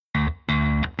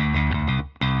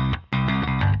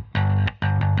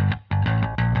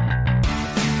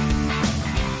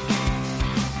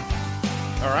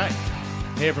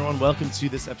Hey everyone, welcome to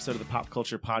this episode of the Pop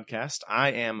Culture Podcast. I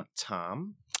am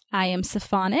Tom. I am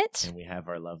Sophonet. And we have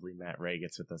our lovely Matt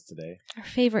Raggetts with us today. Our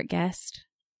favorite guest.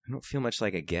 I don't feel much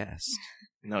like a guest.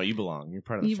 No, you belong. You're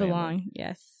part of the You family. belong.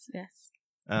 Yes.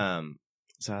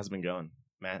 So how's it been going?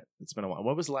 Matt, it's been a while.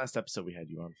 What was the last episode we had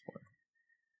you on for?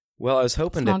 Well, I was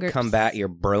hoping Longer. to combat your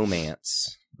bromance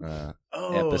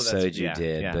episode you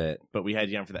did, yeah. But we had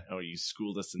you on for that. Oh, you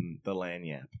schooled us in the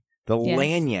lanyap. the Yes.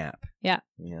 lanyap. Yeah.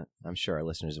 Yeah, I'm sure our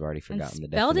listeners have already And forgotten the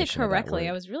spelled it definition of that correctly. word.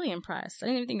 I was really impressed. I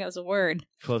didn't even think that was a word.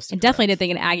 Close to I definitely didn't correct.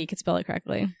 think an Aggie could spell it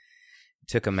correctly.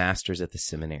 Took a master's at the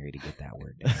seminary to get that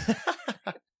word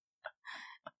down.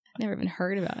 Never even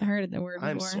heard of the word before.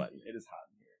 I'm sweating. It is hot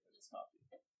in here. It's coffee.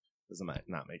 Doesn't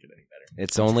not make it any better.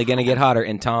 It's only going to get hotter.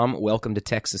 And Tom, welcome to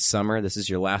Texas summer. This is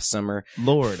your last summer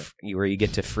Lord, where you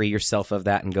get to free yourself of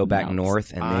that and go back Melt.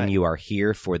 north, and then you are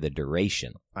here for the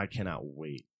duration. I cannot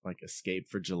wait. Like escape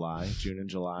for July, June and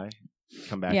July.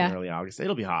 Come back Yeah. in early August.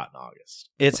 It'll be hot in August,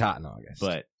 It's hot in August.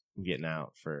 but I'm getting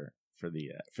out for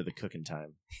the cooking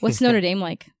time. What's Notre Dame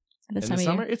like at this In time the of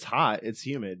summer, year? it's hot. It's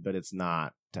humid, but it's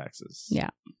not Texas. Yeah.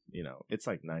 You know, it's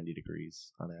like 90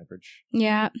 degrees on average.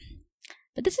 Yeah.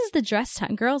 But this is the dress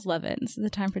time. Girls love it. This is the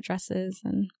time for dresses.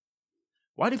 And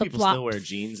Why do people Flip-flops. still wear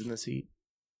jeans in this heat?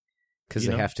 Because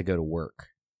You they know? have to go to work.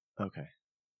 Okay.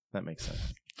 That makes sense.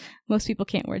 most people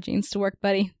can't wear jeans to work,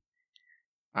 buddy.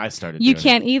 I started You doing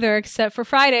can't either, except for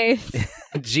Fridays.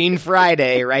 Jean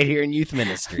Friday, right here in Youth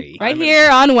Ministry. right I'm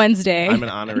here on Wednesday. I'm an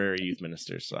honorary youth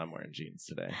minister, so I'm wearing jeans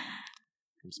today.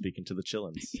 I'm speaking to the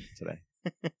chillins today.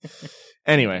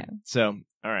 Anyway, Yeah. so,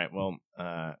 all right. Well,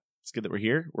 it's good that we're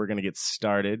here. We're going to get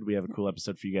started. We have a cool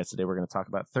episode for you guys today. We're going to talk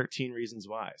about 13 Reasons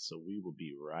Why. So we will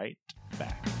be right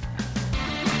back.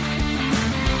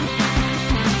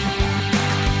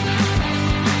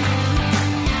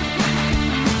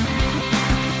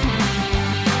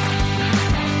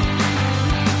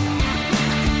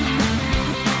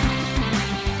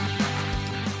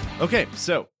 Okay,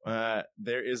 so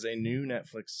there is a new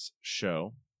Netflix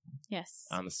show Yes.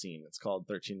 on the scene. It's called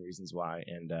 13 Reasons Why,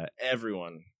 and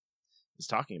everyone is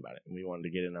talking about it. And we wanted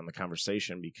to get in on the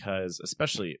conversation because,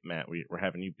 especially, Matt, we're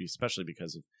having you, especially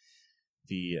because of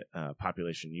the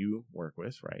population you work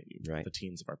with, right? Right. The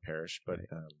teens of our parish, but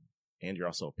and you're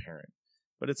also a parent.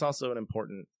 But it's also an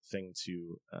important thing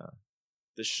to,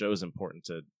 this show is important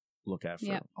to look at for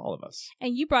Yep. all of us.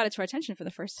 And you brought it to our attention for the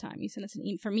first time. You sent us an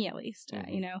email, for me at least.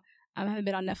 Mhm. I haven't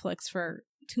been on Netflix for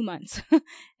 2 months,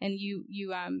 and you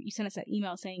sent us that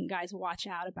email saying, "Guys, watch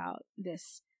out about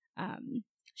this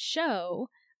show."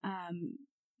 And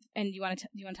you want to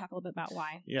talk a little bit about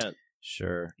why? Yeah.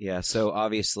 Sure. Yeah. So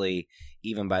obviously,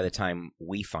 even by the time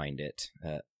we find it,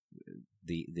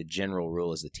 the general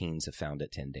rule is the teens have found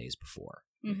it 10 days before.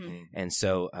 Mm-hmm. And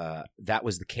so that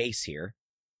was the case here.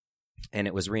 And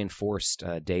it was reinforced.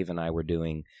 Dave and I were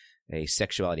doing a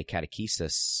sexuality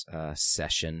catechesis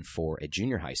session for a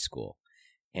junior high school.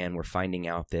 And we're finding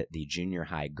out that the junior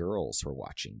high girls were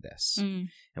watching this. Mm.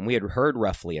 And we had heard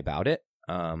roughly about it,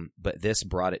 but this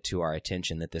brought it to our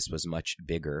attention that this was much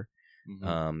bigger.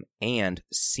 Mhm. And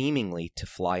seemingly to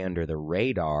fly under the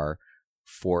radar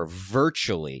for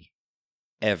virtually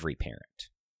every parent.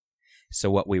 So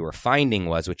what we were finding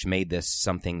was, which made this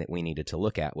something that we needed to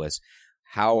look at, was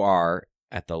how are,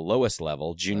 at the lowest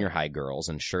level, junior high girls,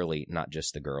 and surely not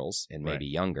just the girls and maybe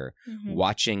Right. younger, Mhm.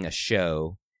 watching a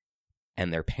show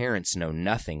and their parents know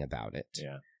nothing about it.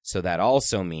 Yeah. So that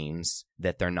also means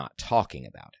that they're not talking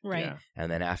about it. Right. Yeah. And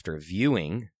then after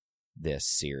viewing this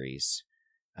series,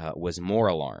 was more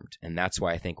alarmed. And that's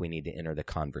why I think we need to enter the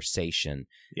conversation,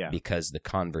 Yeah. because the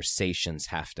conversations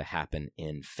have to happen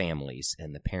in families,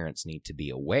 and the parents need to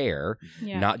be aware,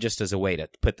 Yeah. not just as a way to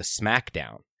put the smack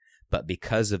down, but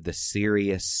because of the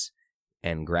serious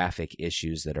and graphic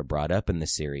issues that are brought up in the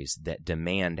series that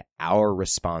demand our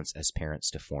response as parents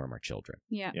to form our children.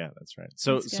 Yeah. Yeah, that's right.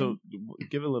 So, That's good.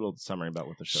 give a little summary about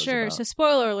what the show's Sure. about. So,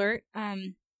 spoiler alert.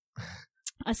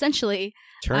 Essentially,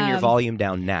 Turn your volume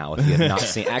down now if you have not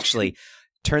seen. Actually,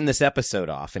 turn this episode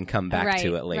off and come back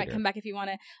to it later. Right, come back if you want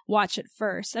to watch it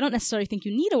first. I don't necessarily think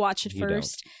you need to watch it You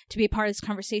first to be a part of this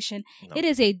conversation. No. It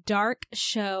is a dark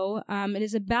show. It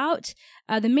is about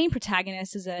the main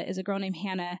protagonist is a girl named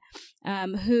Hannah,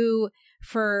 who,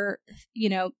 for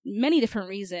many different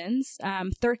reasons,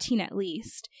 13 at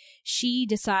least, she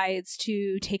decides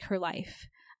to take her life.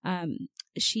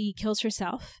 She kills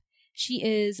herself. She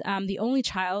is the only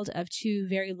child of two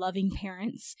very loving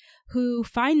parents who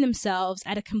find themselves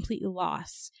at a complete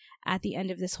loss at the end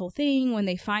of this whole thing when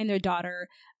they find their daughter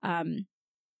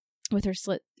with her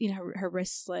slit, her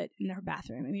wrist slit in her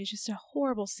bathroom. I mean, it's just a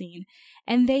horrible scene.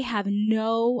 And they have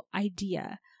no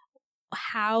idea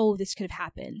how this could have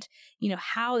happened,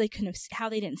 how they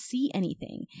didn't see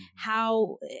anything,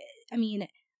 how,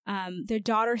 their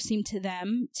daughter seemed to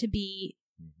them to be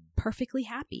perfectly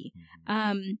happy.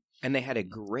 And they had a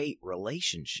great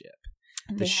relationship.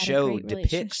 The show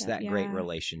depicts that great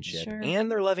relationship and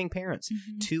their loving parents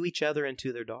to each other and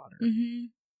to their daughter.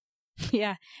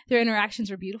 Yeah, their interactions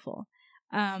were beautiful.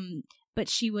 But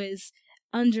she was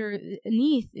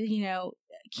underneath,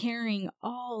 carrying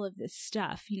all of this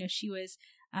stuff. She was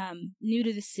new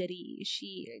to the city.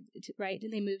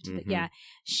 Did they move to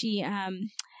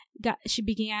she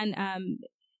began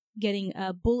getting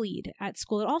bullied at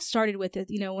school. It all started with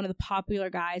one of the popular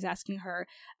guys asking her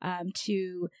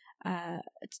to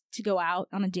go out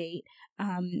on a date,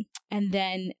 and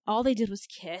then all they did was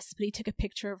kiss, but he took a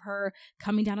picture of her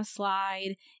coming down a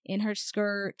slide in her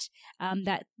skirt.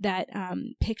 That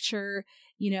picture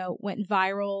went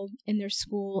viral in their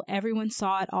school. Everyone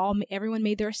saw it. Everyone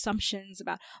made their assumptions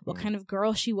about what kind of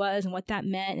girl she was and what that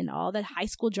meant, and all that high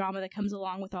school drama that comes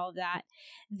along with all of that.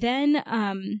 Then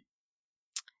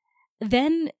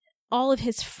all of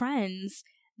his friends,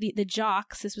 the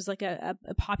jocks, this was like a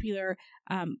popular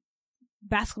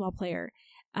basketball player,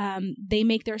 they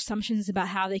make their assumptions about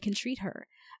how they can treat her.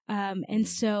 And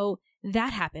so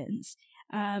that happens.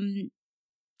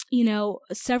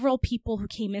 Several people who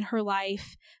came in her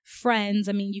life, friends.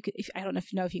 I mean, I don't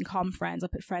know if you can call them friends. I'll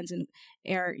put friends in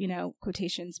air,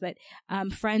 quotations, but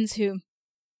friends who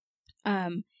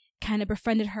kind of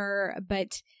befriended her,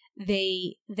 but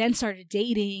they then started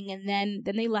dating, and then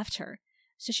they left her.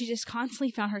 So she just constantly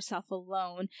found herself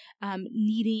alone,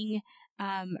 needing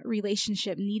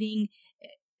relationship, needing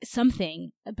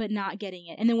something, but not getting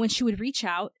it. And then when she would reach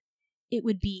out, it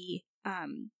would be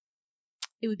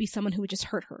someone who would just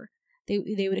hurt her. They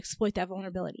would exploit that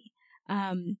vulnerability.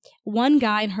 One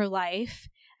guy in her life,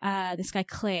 this guy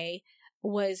Clay,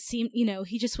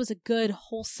 he just was a good,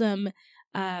 wholesome.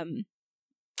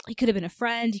 He could have been a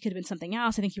friend. He could have been something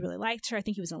else. I think he really liked her. I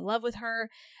think he was in love with her,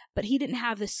 but he didn't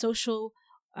have the social,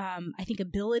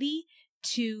 ability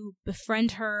to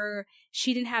befriend her.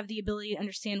 She didn't have the ability to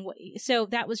understand so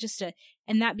that was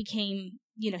and that became,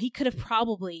 he could have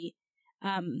probably,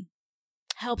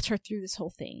 helped her through this whole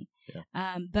thing.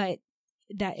 Yeah. But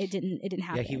that it didn't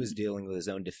happen. Yeah, he was dealing with his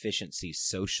own deficiencies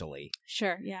socially.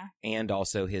 Sure, yeah. And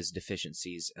also his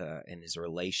deficiencies in his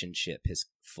relationship, his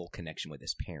full connection with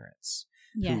his parents.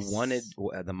 Yes. Who wanted,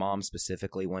 the mom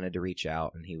specifically wanted to reach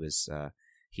out, and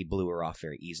he blew her off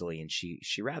very easily, and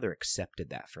she rather accepted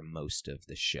that for most of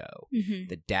the show. Mm-hmm.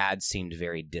 The dad seemed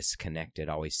very disconnected,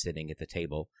 always sitting at the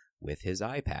table with his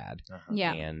iPad,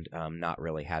 and not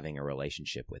really having a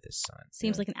relationship with his son.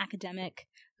 Seems like an academic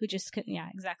who just couldn't. Yeah,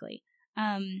 exactly.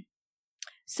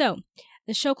 So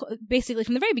the show, basically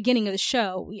from the very beginning of the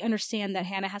show, we understand that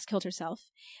Hannah has killed herself,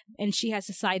 and she has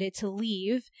decided to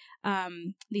leave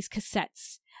these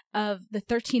cassettes of the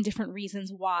 13 different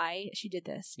reasons why she did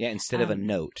this. Yeah, instead of a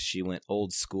note, she went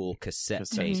old school cassette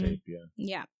tape. Mm-hmm.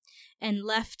 Yeah, and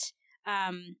left.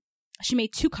 She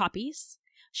made 2 copies.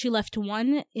 She left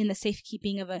one in the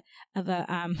safekeeping of a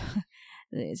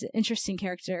is an interesting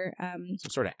character. Some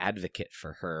sort of advocate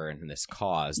for her and this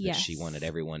cause that she wanted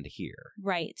everyone to hear.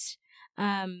 Right.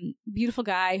 Beautiful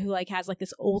guy who has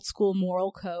this old school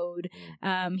moral code.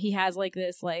 He has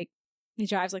this he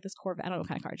drives this Corvette. I don't know what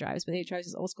kind of car he drives, but he drives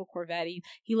this old school Corvette.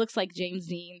 He looks like James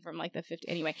Dean from the 50s.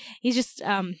 Anyway, he's just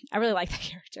I really like that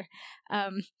character.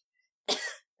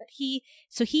 But he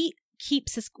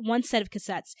keeps this one set of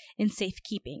cassettes in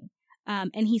safekeeping.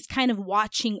 And he's kind of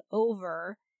watching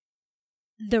over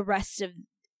the rest of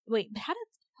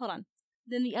hold on.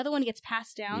 Then the other one gets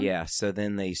passed down. Yeah, so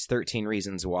then these 13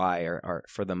 reasons why are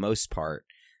for the most part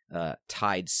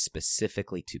tied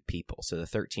specifically to people. So the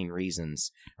 13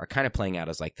 reasons are kind of playing out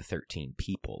as the 13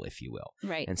 people, if you will.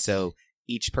 Right. And so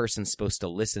each person's supposed to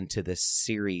listen to this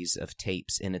series of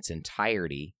tapes in its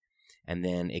entirety, and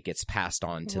then it gets passed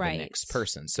on to the next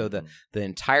person. So the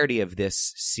entirety of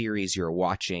this series you're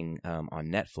watching on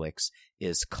Netflix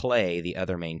is Clay, the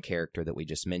other main character that we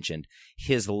just mentioned,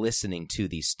 his listening to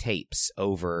these tapes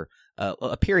over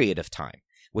a period of time,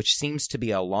 which seems to be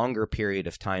a longer period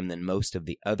of time than most of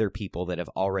the other people that have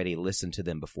already listened to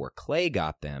them before Clay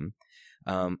got them,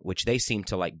 which they seem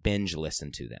to binge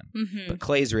listen to them. Mm-hmm. But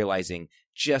Clay's realizing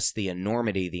just the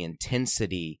enormity, the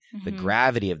intensity, the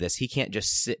gravity of this. He can't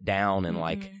just sit down and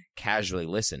casually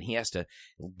listen. He has to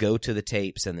go to the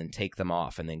tapes and then take them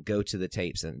off, and then go to the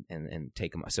tapes and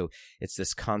take them off. So it's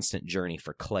this constant journey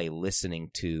for Clay listening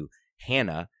to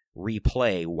Hannah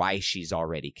replay why she's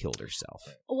already killed herself.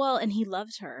 Well, and he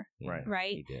loved her, Right.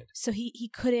 right? He did. So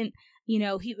he couldn't, you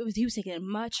know, he was taking it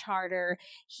much harder.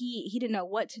 He didn't know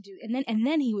what to do, and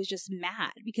then he was just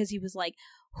mad because he was like,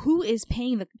 who is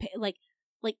paying the like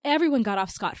everyone got off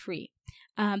scot-free.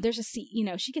 There's a you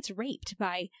know, she gets raped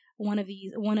by one of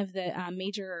the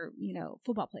major, you know,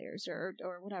 football players or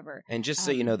whatever. And just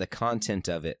so you know the content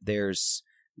of it, there's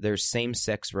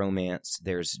same-sex romance,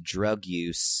 there's drug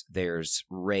use, there's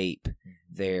rape,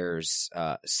 there's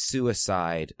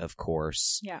suicide, of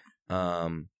course. Yeah.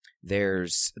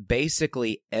 There's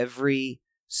basically every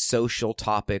social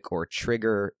topic or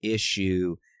trigger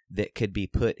issue that could be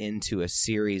put into a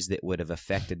series that would have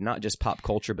affected not just pop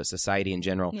culture but society in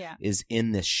general is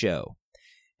in this show.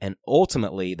 And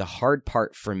ultimately, the hard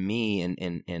part for me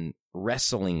in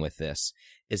wrestling with this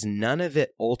is none of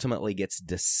it ultimately gets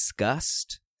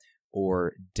discussed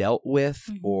or dealt with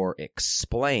or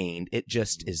explained. It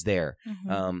just is there.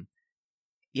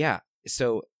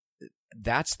 So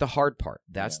that's the hard part.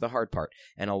 That's the hard part.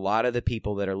 And a lot of the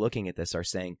people that are looking at this are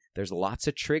saying there's lots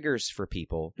of triggers for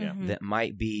people that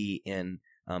might be in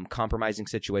compromising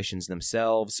situations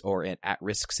themselves or in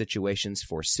at-risk situations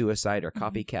for suicide or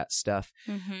copycat stuff.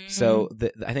 So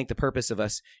I think the purpose of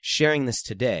us sharing this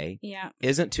today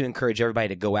isn't to encourage everybody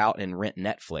to go out and rent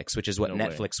Netflix, which is what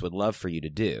Netflix would love for you to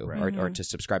do, or to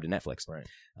subscribe to Netflix. Right.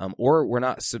 Or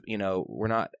we're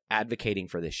not advocating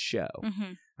for this show.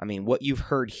 I mean, what you've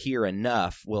heard here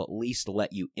enough will at least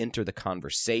let you enter the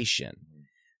conversation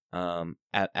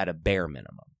at a bare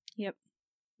minimum. Yep.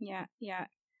 Yeah.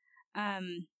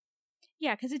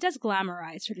 Because it does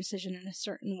glamorize her decision in a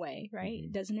certain way,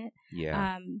 right? Doesn't it?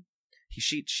 Yeah.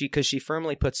 Because she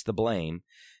firmly puts the blame,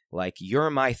 like,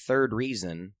 you're my third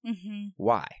reason.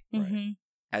 Why? Right.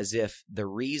 As if the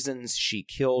reasons she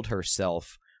killed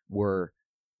herself were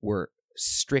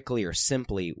strictly or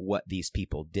simply what these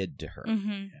people did to her,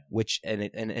 which and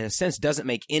in a sense doesn't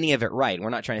make any of it right. We're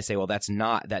not trying to say, well, that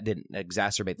didn't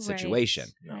exacerbate the situation,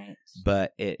 right.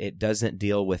 But it doesn't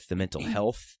deal with the mental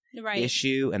health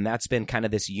issue, and that's been kind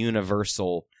of this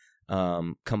universal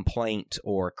complaint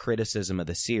or criticism of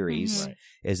the series,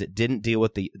 is it didn't deal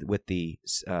with the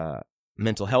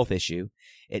mental health issue.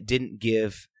 It didn't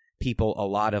give people a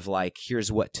lot of, like,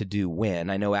 here's what to do when.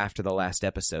 I know after the last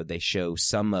episode they show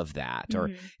some of that,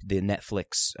 or the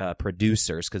Netflix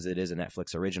producers, because it is a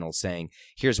Netflix original, saying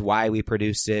here's why we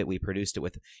produced it. We produced it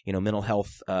with, you know, mental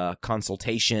health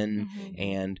consultation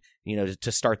and, you know,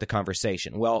 to start the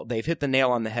conversation. Well, they've hit the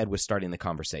nail on the head with starting the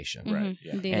conversation, right?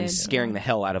 And scaring the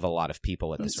hell out of a lot of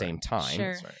people at the same time.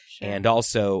 Sure. And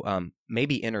also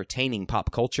maybe entertaining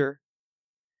pop culture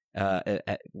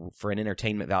for an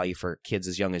entertainment value for kids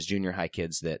as young as junior high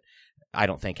kids that I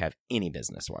don't think have any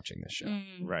business watching this show.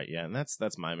 Right. Yeah. And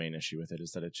that's my main issue with it,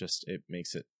 is that it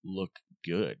makes it look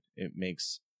good. It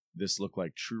makes this look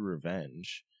like true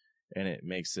revenge, and it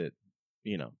makes it,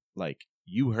 you know, like,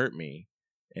 you hurt me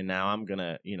and now I'm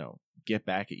gonna, you know, get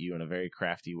back at you in a very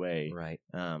crafty way. Right.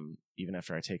 Even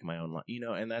after I take my own life, you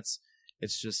know, and I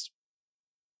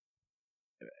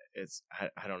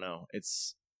don't know.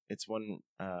 It's one,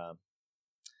 I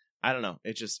don't know.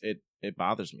 It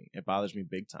bothers me. It bothers me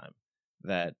big time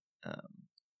that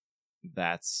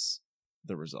that's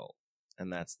the result,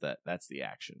 and that's the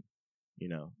action, you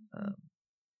know.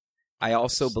 I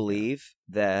also believe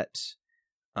that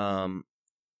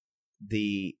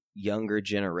the younger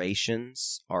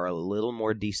generations are a little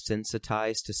more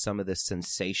desensitized to some of the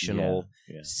sensational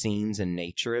scenes and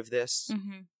nature of this.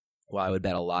 Well, I would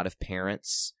bet a lot of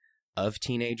parents of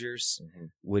teenagers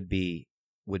would be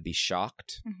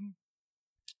shocked.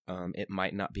 It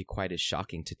might not be quite as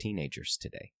shocking to teenagers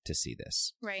today to see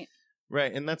this.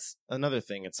 Right, and that's another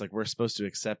thing. It's like we're supposed to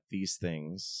accept these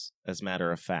things as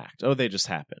matter of fact. Oh, they just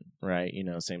happen, right? You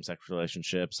know, same-sex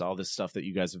relationships, all this stuff that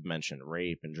you guys have mentioned,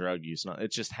 rape and drug use,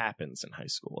 it just happens in high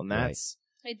school, and that's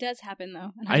It does happen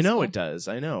though. I know it does.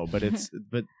 I know, but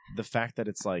but the fact that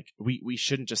it's like we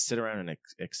shouldn't just sit around and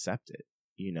accept it.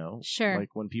 You know, sure. Like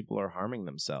when people are harming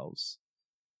themselves,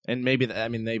 and maybe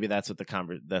that's what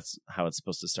that's how it's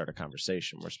supposed to start a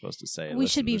conversation. We're supposed to say we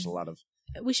should be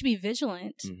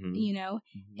vigilant, you know.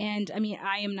 And I mean,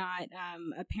 I am not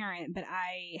a parent, but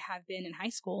I have been in high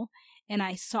school, and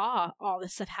I saw all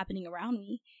this stuff happening around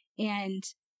me, and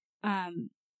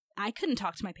I couldn't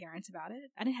talk to my parents about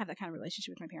it. I didn't have that kind of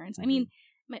relationship with my parents. I mean,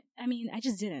 I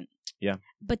just didn't. Yeah.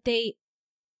 But I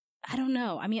don't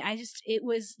know. I mean, it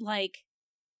was like.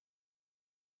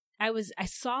 I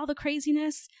saw the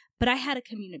craziness, but I had a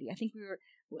community. I think we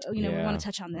want to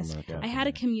touch on this. I had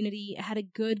a community. I had a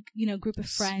good, you know, group of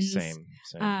friends. Same.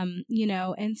 You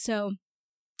know, and so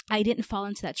I didn't fall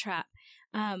into that trap.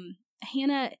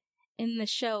 Hannah in the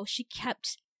show, she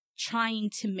kept trying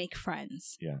to make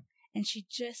friends. Yeah. And she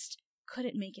just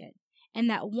couldn't make it. And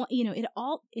that one,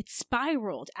 it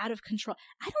spiraled out of control.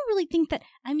 I don't really think that,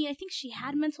 I think she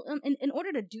had mental illness. In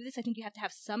order to do this, I think you have to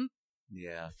have some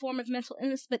form of mental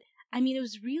illness. But it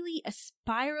was really a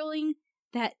spiraling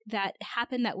that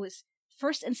happened that was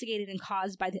first instigated and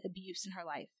caused by the abuse in her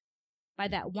life. By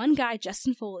that one guy,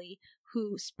 Justin Foley,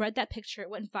 who spread that picture. It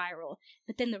went viral.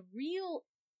 But then the real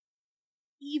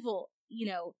evil,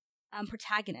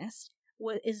 protagonist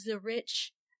is the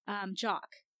rich jock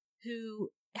who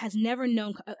has never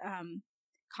known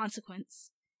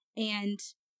consequence and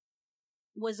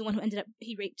was the one who ended up,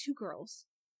 he raped 2 girls.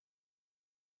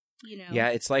 Yeah,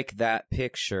 it's like that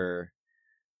picture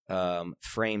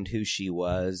framed who she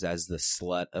was as the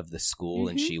slut of the school,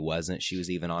 and she wasn't. She was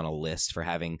even on a list for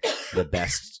having the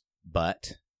best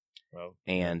butt. Well,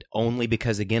 and only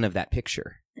because, again, of that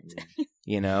picture.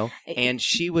 And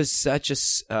she was such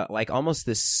a almost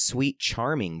this sweet,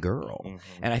 charming girl.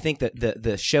 And I think that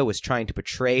the show was trying to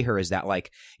portray her as that,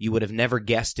 you would have never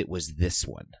guessed it was this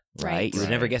one, right? You would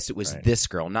have never guessed it was this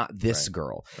girl, not this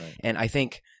girl. Right. And I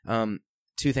think 2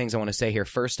 things I want to say here.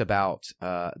 First, about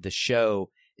the show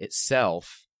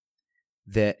itself,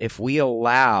 that if we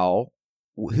allow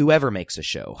whoever makes a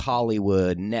show,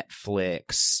 Hollywood,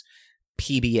 Netflix,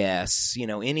 PBS,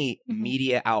 any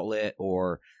media outlet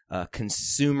or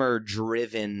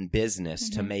consumer-driven business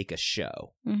to make a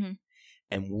show,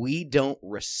 and we don't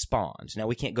respond. Now,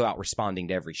 we can't go out responding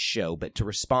to every show, but to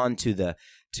respond to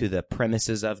the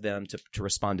premises of them, to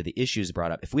respond to the issues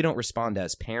brought up. If we don't respond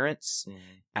as parents,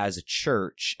 as a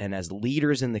church, and as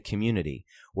leaders in the community,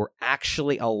 we're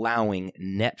actually allowing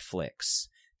Netflix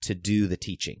to do the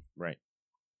teaching. Right.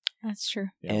 That's true.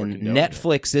 Yeah, and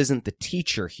Netflix isn't the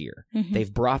teacher here.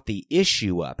 They've brought the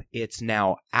issue up. It's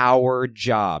now our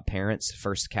job. Parents,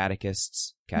 first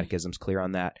catechism's clear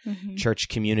on that. Church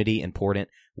community, important.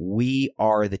 We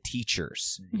are the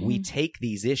teachers. We take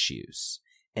these issues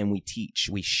and we teach,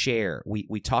 we share,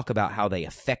 we talk about how they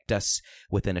affect us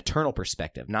with an eternal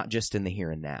perspective, not just in the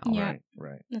here and now. Yeah.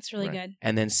 Right. That's really good.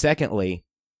 And then secondly,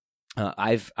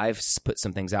 I've put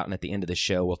some things out, and at the end of the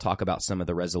show, we'll talk about some of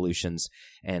the resolutions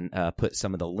and put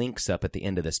some of the links up at the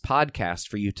end of this podcast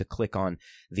for you to click on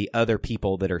the other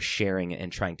people that are sharing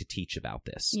and trying to teach about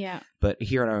this. Yeah. But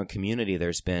here in our own community,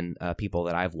 there's been people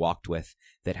that I've walked with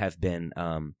that have been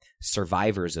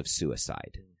survivors of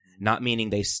suicide. Not meaning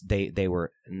they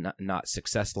were not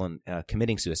successful in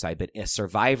committing suicide, but a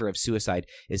survivor of suicide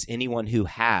is anyone who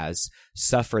has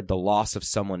suffered the loss of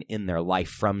someone in their life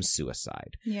from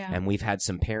suicide. Yeah. And we've had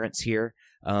some parents here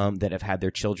that have had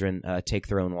their children take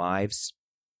their own lives.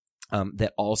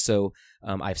 That also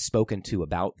I've spoken to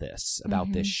about this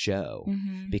show,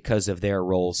 because of their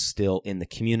roles still in the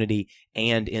community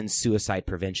and in suicide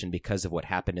prevention because of what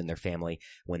happened in their family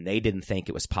when they didn't think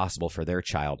it was possible for their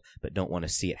child, but don't want to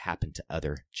see it happen to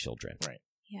other children. Right.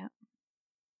 Yeah.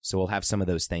 So we'll have some of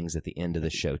those things at the end of the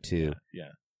show too.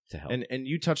 Yeah. To help. And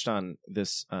you touched on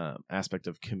this aspect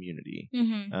of community.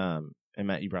 And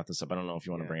Matt, you brought this up. I don't know if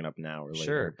you want to bring it up now or later.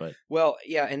 Sure. But well,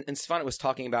 yeah, and Stefana was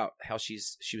talking about how she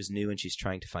was new and she's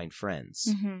trying to find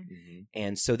friends.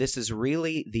 And so this is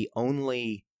really the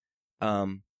only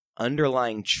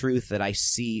underlying truth that I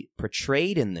see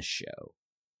portrayed in the show.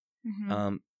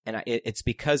 And it's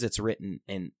because it's written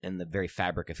in the very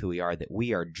fabric of who we are, that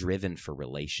we are driven for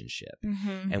relationship.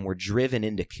 And we're driven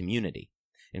into community.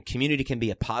 And community can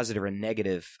be a positive or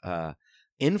negative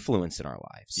influence in our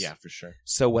lives. Yeah, for sure.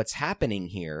 So what's happening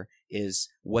here is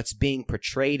what's being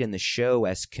portrayed in the show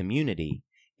as community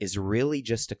is really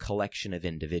just a collection of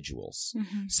individuals.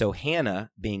 So Hannah,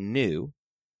 being new,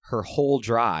 her whole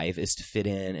drive is to fit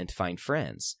in and to find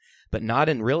friends, but not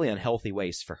in really unhealthy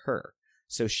ways for her.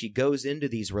 So she goes into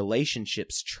these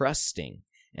relationships trusting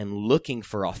and looking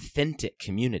for authentic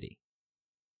community.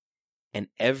 And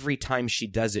every time she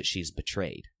does it, she's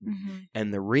betrayed.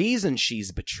 And the reason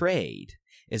she's betrayed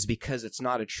is because it's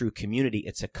not a true community.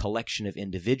 It's a collection of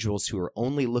individuals who are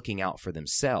only looking out for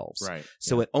themselves. Right.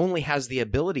 So it only has the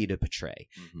ability to betray.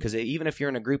 Because even if you're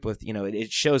in a group with,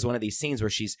 it shows one of these scenes where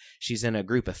she's in a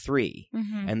group of 3.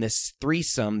 And this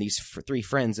threesome, these 3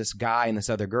 friends, this guy and this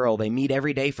other girl, they meet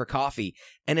every day for coffee.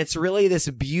 And it's really this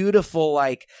beautiful,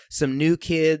 some new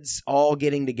kids all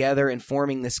getting together and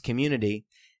forming this community.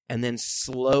 And then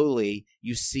slowly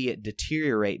you see it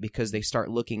deteriorate because they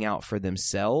start looking out for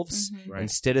themselves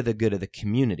instead of the good of the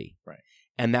community. Right.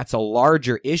 And that's a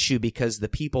larger issue because the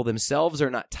people themselves are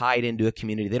not tied into a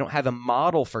community. They don't have a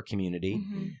model for community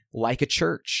like a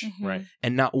church. Right.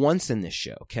 And not once in this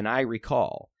show can I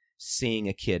recall seeing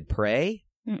a kid pray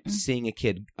seeing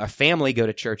a family go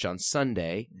to church on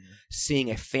Sunday, seeing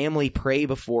a family pray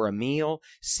before a meal,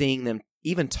 seeing them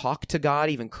even talk to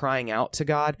God, even crying out to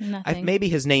God. Maybe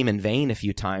his name in vain a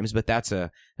few times, but that's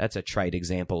a trite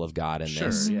example of God in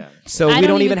this. Yeah. So we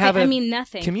don't even have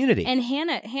nothing. Community. And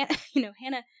Hannah,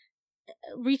 Hannah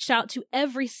reached out to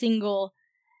every single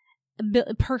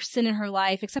person in her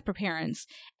life except her parents,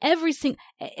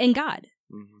 and God.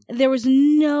 Mm-hmm. There was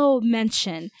no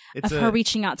mention of her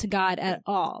reaching out to God at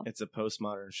all. It's a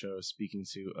postmodern show speaking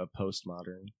to a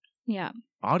postmodern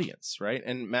audience, right?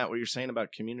 And Matt, what you're saying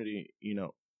about community,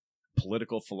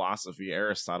 political philosophy,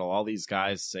 Aristotle, all these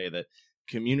guys say that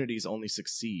communities only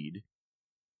succeed,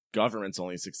 governments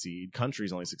only succeed,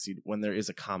 countries only succeed when there is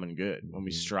a common good, when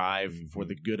we strive for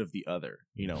the good of the other,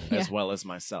 as well as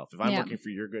myself. If I'm working for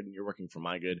your good and you're working for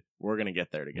my good, we're going to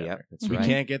get there together. Yep, that's we right.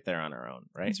 can't get there on our own,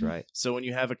 right? That's right. So when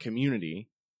you have a community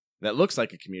that looks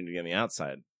like a community on the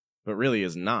outside, but really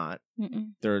is not,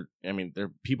 there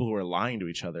are people who are lying to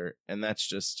each other, and that's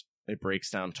just, it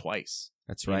breaks down twice.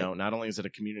 That's right. Not only is it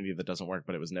a community that doesn't work,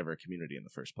 but it was never a community in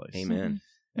the first place. Amen.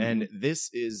 And this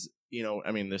is,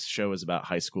 this show is about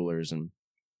high schoolers, and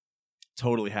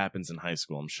totally happens in high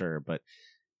school, I'm sure, but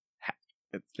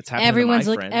it's happening everyone's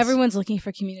to my friends. Everyone's looking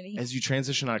for community. As you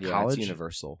transition out of college, it's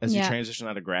universal. As you transition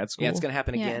out of grad school, it's going to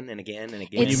happen again and again and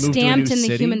again. It's stamped in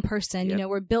the human person. Yep.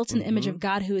 We're built in the image of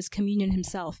God, who is communion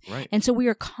Himself, right? And so we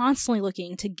are constantly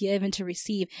looking to give and to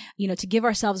receive. To give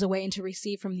ourselves away and to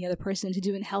receive from the other person, to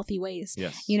do in healthy ways.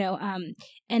 Yes.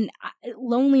 And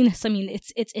loneliness.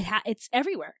 It's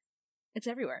everywhere. It's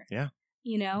everywhere. Yeah.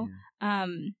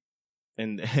 And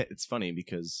it's funny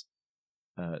because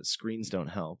screens don't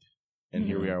help. And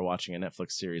here we are watching a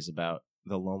Netflix series about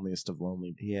the loneliest of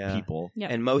lonely people. Yep.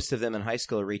 And most of them in high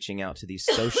school are reaching out to these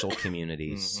social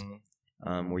communities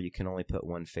where you can only put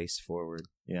one face forward.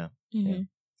 Yeah. Mm-hmm. Yeah.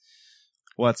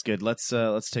 Well, that's good. Let's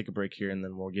take a break here, and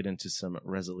then we'll get into some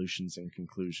resolutions and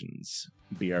conclusions.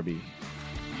 BRB.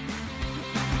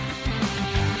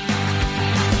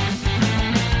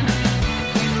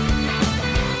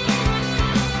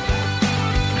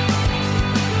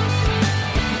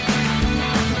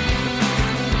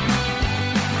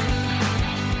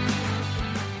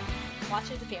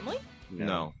 As a family?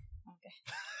 No. Okay.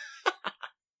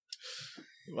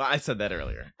 Well, I said that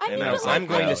earlier. I can't imagine. I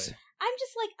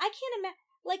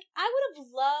would have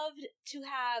loved to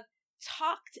have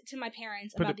talked to my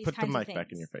parents about these kinds of things. Put the mic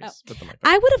back in your face. Put the mic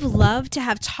back. I would have loved to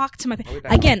have talked to my parents.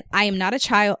 Again, I am not a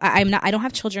child. I don't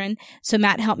have children. So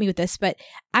Matt, help me with this. But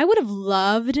I would have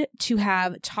loved to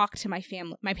have talked to my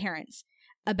parents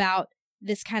about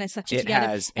this kind of stuff. It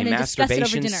has a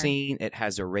masturbation scene. It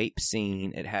has a rape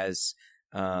scene. It has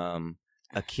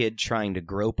a kid trying to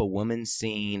grope a woman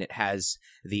scene. It has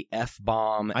the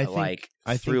F-bomb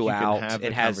throughout.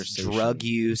 It has drug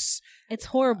use. It's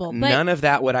horrible. None of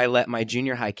that would I let my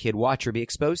junior high kid watch or be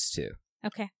exposed to.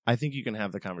 Okay. I think you can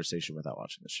have the conversation without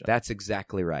watching the show. That's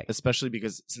exactly right. Especially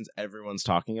because since everyone's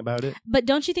talking about it. But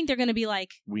don't you think they're going to be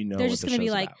like, we know they're just going to be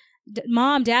like,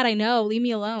 Mom, Dad, I know, leave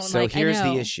me alone. So here's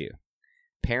the issue.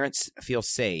 Parents feel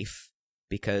safe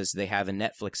because they have a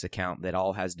Netflix account that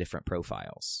all has different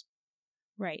profiles.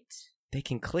 Right. They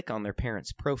can click on their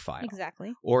parent's profile.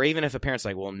 Exactly. Or even if a parent's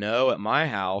like, well, no, at my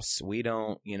house, we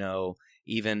don't,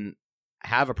 even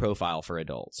have a profile for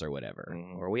adults or whatever.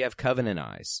 Or we have Covenant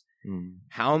Eyes.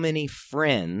 How many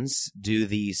friends do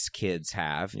these kids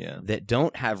have that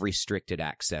don't have restricted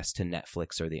access to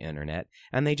Netflix or the internet,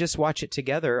 and they just watch it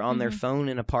together on their phone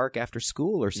in a park after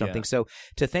school or something? So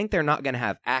to think they're not going to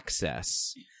have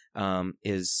access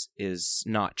is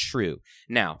not true.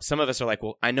 Now, some of us are like,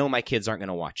 well, I know my kids aren't going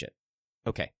to watch it.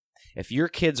 Okay. If your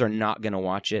kids are not going to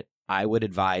watch it, I would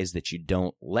advise that you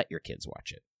don't let your kids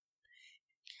watch it.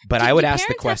 But I would ask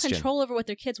the question. Do parents have control over what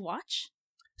their kids watch?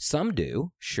 Some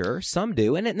do, sure, some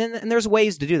do, and there's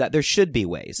ways to do that. There should be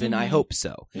ways, and I hope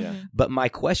so. Yeah. But my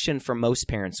question for most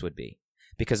parents would be,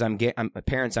 because I'm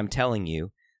telling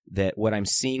you that what I'm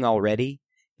seeing already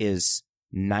is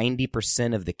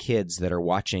 90% of the kids that are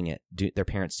watching it, their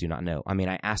parents do not know. I mean,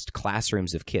 I asked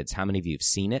classrooms of kids, how many of you have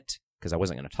seen it? Because I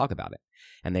wasn't going to talk about it,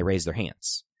 and they raised their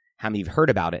hands. How many of you have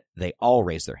heard about it? They all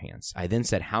raised their hands. I then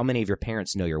said, how many of your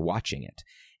parents know you're watching it?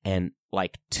 And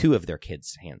like 2 of their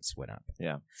kids' hands went up.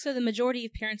 Yeah. So the majority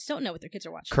of parents don't know what their kids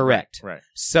are watching. Correct. Right.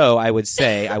 So I would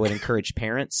say, I would encourage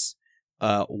parents,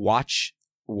 watch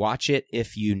it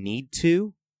if you need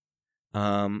to,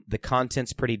 The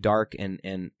content's pretty dark,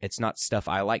 and it's not stuff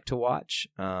I like to watch.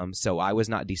 So I was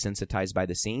not desensitized by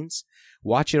the scenes.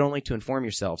 Watch it only to inform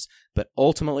yourselves. But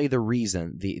ultimately, the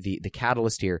reason, the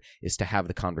catalyst here is to have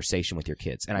the conversation with your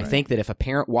kids. And I think that if a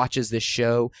parent watches this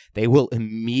show, they will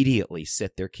immediately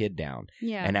sit their kid down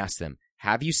and ask them,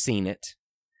 have you seen it?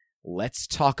 Let's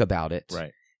talk about it.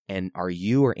 Right. And are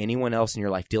you or anyone else in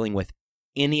your life dealing with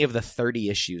any of the 30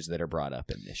 issues that are brought up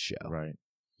in this show? Right.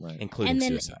 Including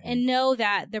suicide. And know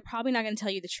that they're probably not going to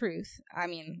tell you the truth. I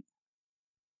mean,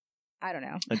 I don't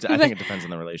know. I think it depends on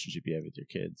the relationship you have with your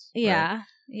kids. Yeah. Right?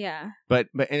 Yeah. But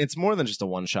and it's more than just a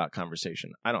one-shot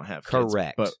conversation. I don't have kids.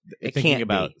 Correct. But It thinking can't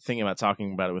about be.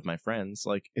 talking about it with my friends,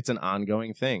 like it's an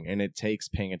ongoing thing, and it takes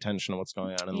paying attention to what's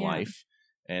going on in life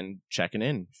and checking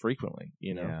in frequently,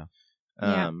 you know.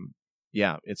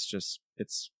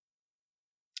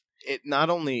 It not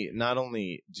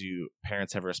only do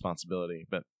parents have a responsibility,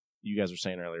 but you guys were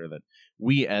saying earlier that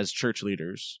we as church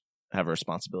leaders have a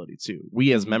responsibility too.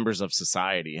 We as members of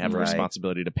society have a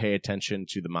responsibility to pay attention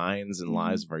to the minds and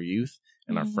lives of our youth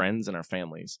and our friends and our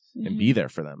families and be there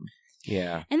for them.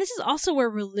 Yeah. And this is also where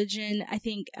religion, I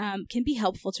think, can be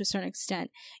helpful to a certain extent.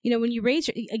 You know, when you raise,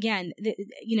 again,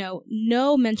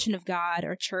 no mention of God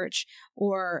or church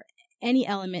or any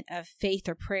element of faith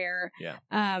or prayer.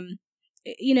 Yeah.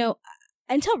 You know,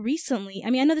 until recently, I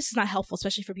mean, I know this is not helpful,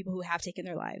 especially for people who have taken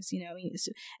their lives. You know, I mean,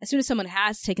 as soon as someone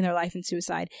has taken their life in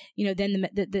suicide, you know, then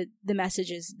the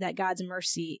message is that God's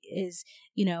mercy is,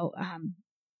 you know,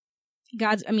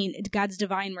 God's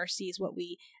divine mercy is what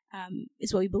we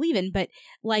believe in. But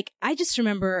like, I just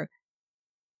remember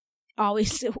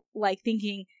always like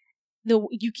thinking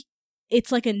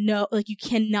it's like a no, like you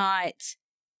cannot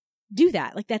do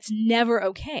that. Like that's never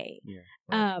okay. Yeah.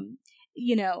 Right.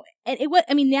 You know,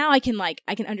 and now I can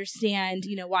understand,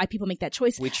 you know, why people make that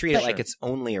choice. We treat it like it's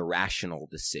only a rational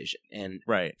decision, and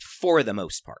right, for the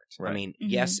most part. Right. I mean,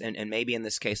 yes, and maybe in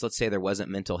this case, let's say there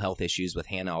wasn't mental health issues with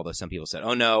Hannah, although some people said,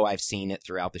 oh no, I've seen it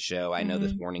throughout the show. I know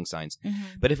the warning signs.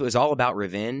 But if it was all about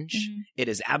revenge, it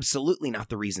is absolutely not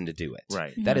the reason to do it.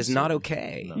 Right. That is not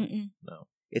okay. No.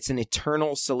 It's an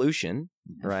eternal solution,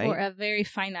 right? For a very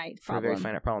finite problem. For a very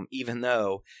finite problem. Even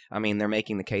though, I mean, they're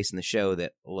making the case in the show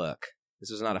that, look, this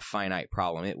was not a finite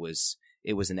problem. It was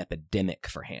an epidemic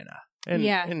for Hannah.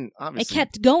 And obviously, it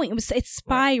kept going. It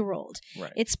spiraled.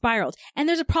 Right. It spiraled. And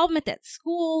there's a problem at that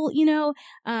school, you know.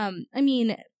 I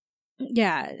mean,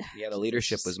 yeah. Yeah, the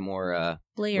leadership was more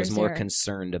Layers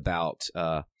concerned about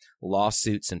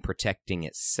lawsuits and protecting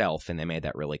itself, and they made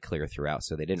that really clear throughout.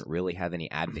 So they didn't really have any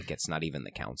advocates, not even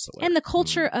the counselor. And the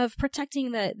culture of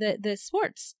protecting the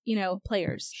sports, you know,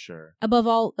 players. Sure. Above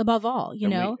all, you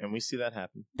know. And we see that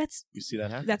happen. We see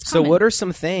that happen. That's so. Common. What are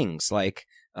some things like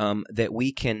that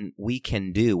we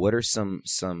can do? What are some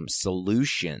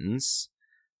solutions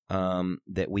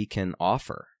that we can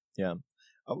offer? Yeah.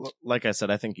 Like I said,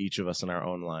 I think each of us in our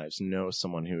own lives know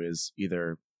someone who is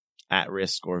either at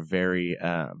risk or very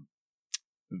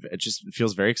it just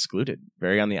feels very excluded,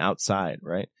 very on the outside,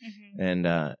 right? And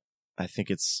I think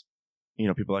it's, you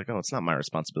know, people are like, oh, it's not my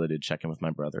responsibility to check in with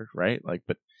my brother, right? Like,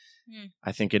 but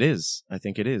I think it is.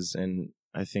 And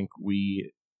I think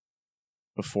we,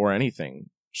 before anything,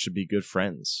 should be good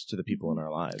friends to the people in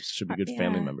our lives, should be good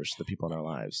family members to the people in our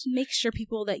lives. Make sure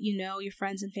people that you know, your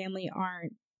friends and family,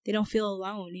 they don't feel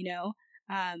alone, you know.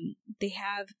 They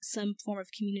have some form of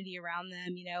community around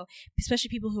them, you know, especially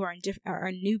people who are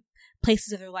in new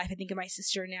places of their life. I think of my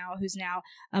sister now, who's now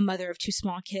a mother of 2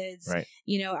 small kids. Right.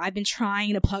 You know, I've been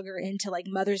trying to plug her into like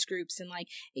mothers groups and like,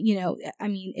 you know, I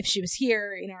mean, if she was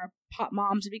here, you know, our pop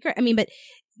moms would be great. I mean, but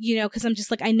you know, because I'm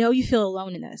just like, I know you feel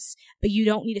alone in this, but you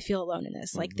don't need to feel alone in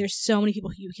this. Like, there's so many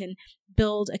people you can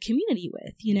build a community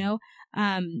with, you know?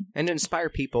 And inspire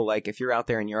people. Like, if you're out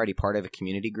there and you're already part of a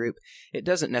community group, it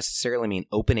doesn't necessarily mean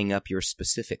opening up your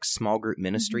specific small group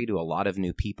ministry to a lot of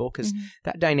new people, because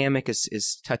that dynamic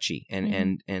is touchy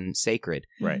and sacred.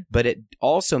 Right. But it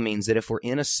also means that if we're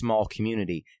in a small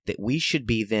community, that we should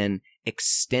be then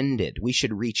extended. We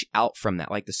should reach out from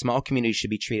that. Like, the small community should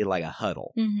be treated like a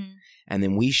huddle. And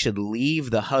then we should leave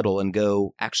the huddle and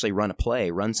go actually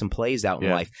run some plays out in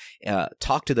life.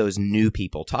 Talk to those new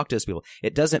people. Talk to those people.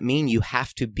 It doesn't mean you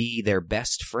have to be their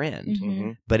best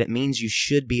friend, but it means you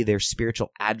should be their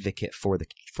spiritual advocate for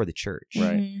the church.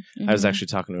 Right. I was actually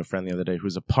talking to a friend the other day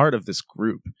who's a part of this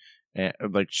group. And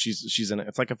like she's in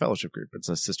it's like a fellowship group. It's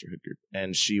a sisterhood group.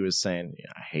 And she was saying,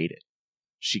 yeah, I hate it.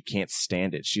 She can't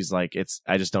stand it. She's like,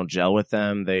 I just don't gel with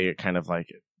them. They kind of like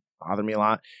bother me a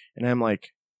lot. And I'm like,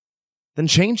 then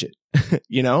change it.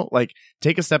 You know, like,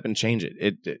 take a step and change it.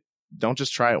 It don't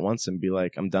just try it once and be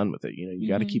like, I'm done with it. You know, you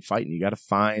got to keep fighting. You got to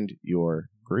find your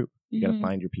group. You got to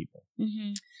find your people.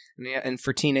 Yeah, and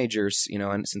for teenagers,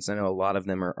 and since I know a lot of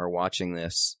them are watching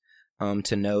this,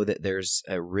 to know that there's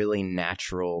a really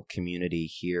natural community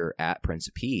here at Prince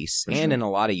of Peace and in a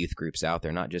lot of youth groups out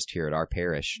there, not just here at our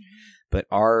parish, but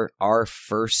our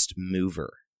first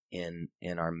mover in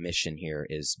our mission here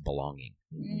is belonging.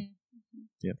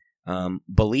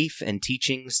 Belief and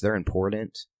teachings, they're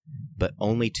important, but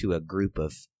only to a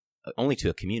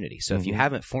community. So if you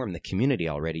haven't formed the community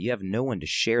already, you have no one to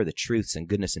share the truths and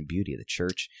goodness and beauty of the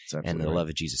church and the love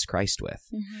of Jesus Christ with.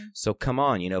 So come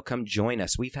on, come join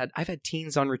us. I've had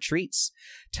teens on retreats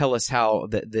tell us how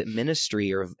the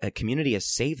ministry or a community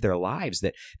has saved their lives,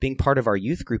 that being part of our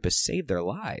youth group has saved their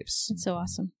lives. It's so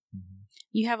awesome.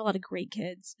 You have a lot of great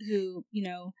kids who,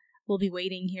 we'll be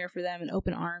waiting here for them in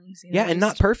open arms. And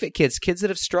not perfect kids that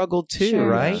have struggled too,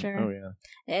 right? Sure. Oh yeah.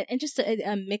 And just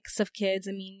a mix of kids.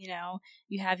 I mean,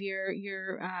 you have your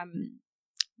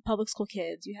public school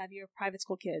kids, you have your private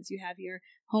school kids, you have your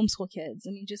homeschool kids.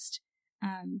 I mean, just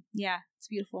it's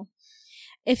beautiful.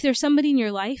 If there's somebody in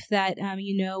your life that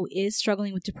is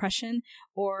struggling with depression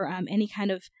or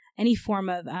any form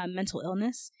of mental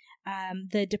illness,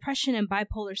 the Depression and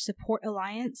Bipolar Support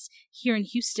Alliance here in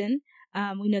Houston,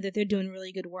 we know that they're doing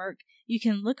really good work. You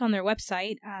can look on their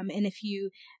website, and if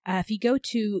you go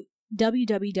to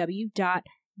www.db,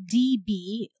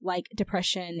 like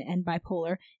depression and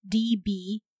bipolar,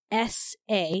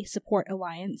 DBSA Support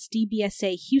Alliance,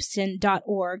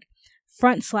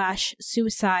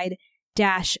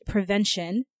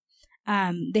 dbsahouston.org/suicide-prevention.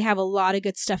 They have a lot of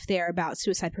good stuff there about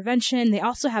suicide prevention. They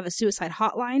also have a suicide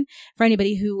hotline for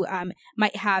anybody who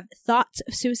might have thoughts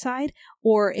of suicide,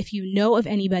 or if you know of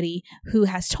anybody who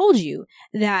has told you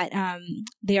that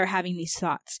they are having these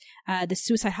thoughts. The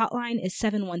suicide hotline is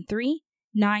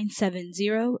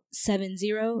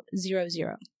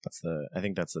 713-970-7000. I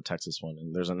think that's the Texas one,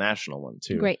 and there's a national one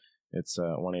too. Great. It's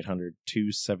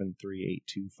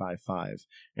 1-800-273-8255,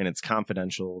 and it's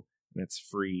confidential and it's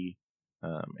free.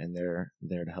 And they're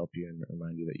there to help you and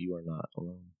remind you that you are not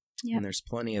alone. Yep. And there's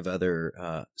plenty of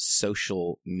other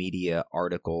social media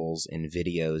articles and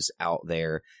videos out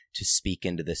there to speak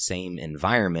into the same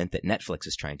environment that Netflix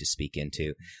is trying to speak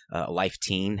into. Life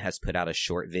Teen has put out a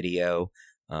short video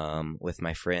with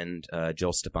my friend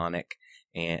Joel Stepanek,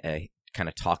 and kind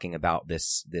of talking about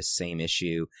this same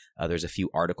issue. There's a few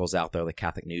articles out there. The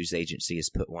Catholic News Agency has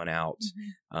put one out.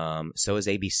 So has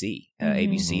ABC.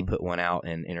 ABC put one out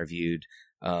and interviewed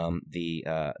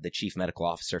the chief medical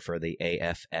officer for the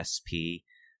AFSP.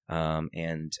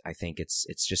 And I think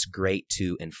it's just great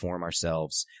to inform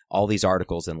ourselves. All these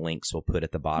articles and links we'll put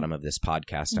at the bottom of this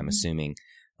podcast, I'm assuming,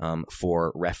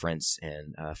 for reference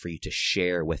and for you to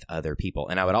share with other people.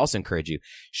 And I would also encourage you,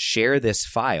 share this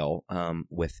file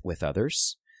with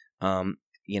others.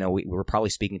 We're probably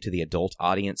speaking to the adult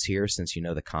audience here, since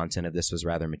the content of this was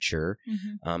rather mature,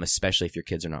 especially if your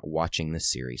kids are not watching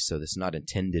this series. So this is not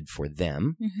intended for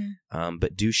them,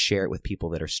 but do share it with people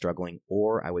that are struggling,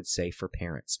 or I would say for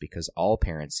parents, because all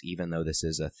parents, even though this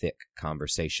is a thick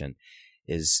conversation,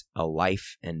 is a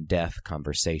life and death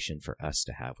conversation for us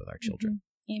to have with our children.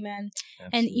 Amen.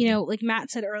 Absolutely. And, like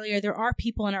Matt said earlier, there are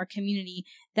people in our community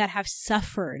that have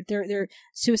suffered. They're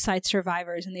suicide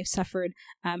survivors, and they've suffered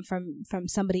from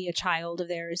somebody, a child of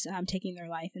theirs, taking their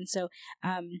life. And so,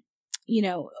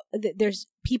 there's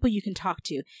people you can talk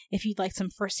to if you'd like some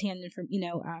firsthand, if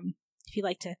you'd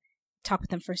like to talk with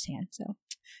them firsthand. So,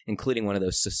 including one of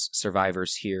those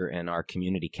survivors here in our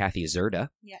community, Kathy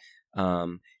Zerda. Yeah.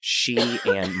 She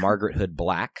and Margaret Hood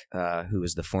Black, who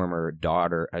is the former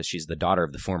daughter, she's the daughter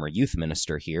of the former youth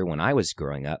minister here when I was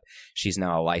growing up. She's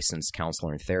now a licensed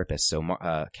counselor and therapist. So,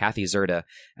 Kathy Zerda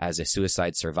as a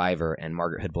suicide survivor and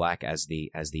Margaret Hood Black as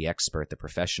the expert, the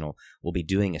professional, will be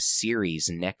doing a series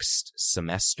next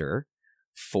semester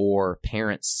for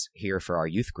parents here for our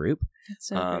youth group. That's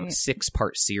so great.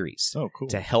 6-part series. Oh, cool.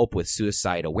 To help with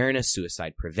suicide awareness,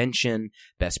 suicide prevention,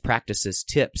 best practices,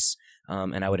 tips.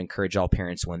 And I would encourage all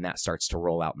parents, when that starts to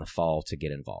roll out in the fall, to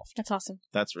get involved. That's awesome.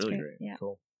 That's really Great. great. Yeah.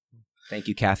 Cool. Thank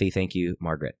you, Kathy. Thank you,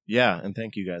 Margaret. Yeah, and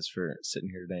thank you guys for sitting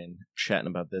here today and chatting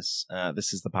about this.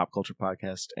 This is the Pop Culture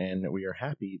Podcast, and we are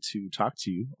happy to talk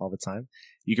to you all the time.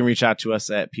 You can reach out to us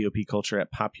at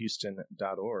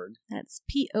popculture@pophouston.org. That's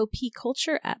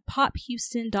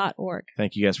popculture@pophouston.org.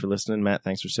 Thank you guys for listening. Matt,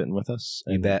 thanks for sitting with us.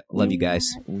 You bet. Love you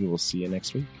guys. We will see you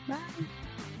next week. Bye.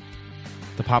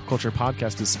 The Pop Culture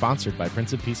Podcast is sponsored by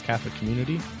Prince of Peace Catholic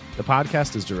Community. The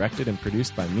podcast is directed and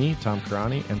produced by me, Tom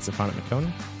Karani, and Stefano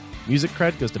McConey. Music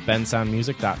cred goes to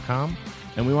bensoundmusic.com.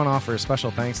 And we want to offer a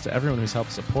special thanks to everyone who's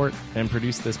helped support and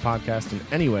produce this podcast in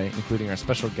any way, including our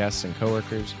special guests and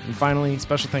coworkers. And finally,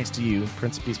 special thanks to you,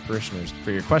 Prince of Peace parishioners,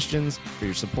 for your questions, for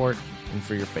your support, and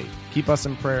for your faith. Keep us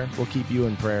in prayer, we'll keep you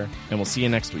in prayer, and we'll see you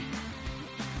next week.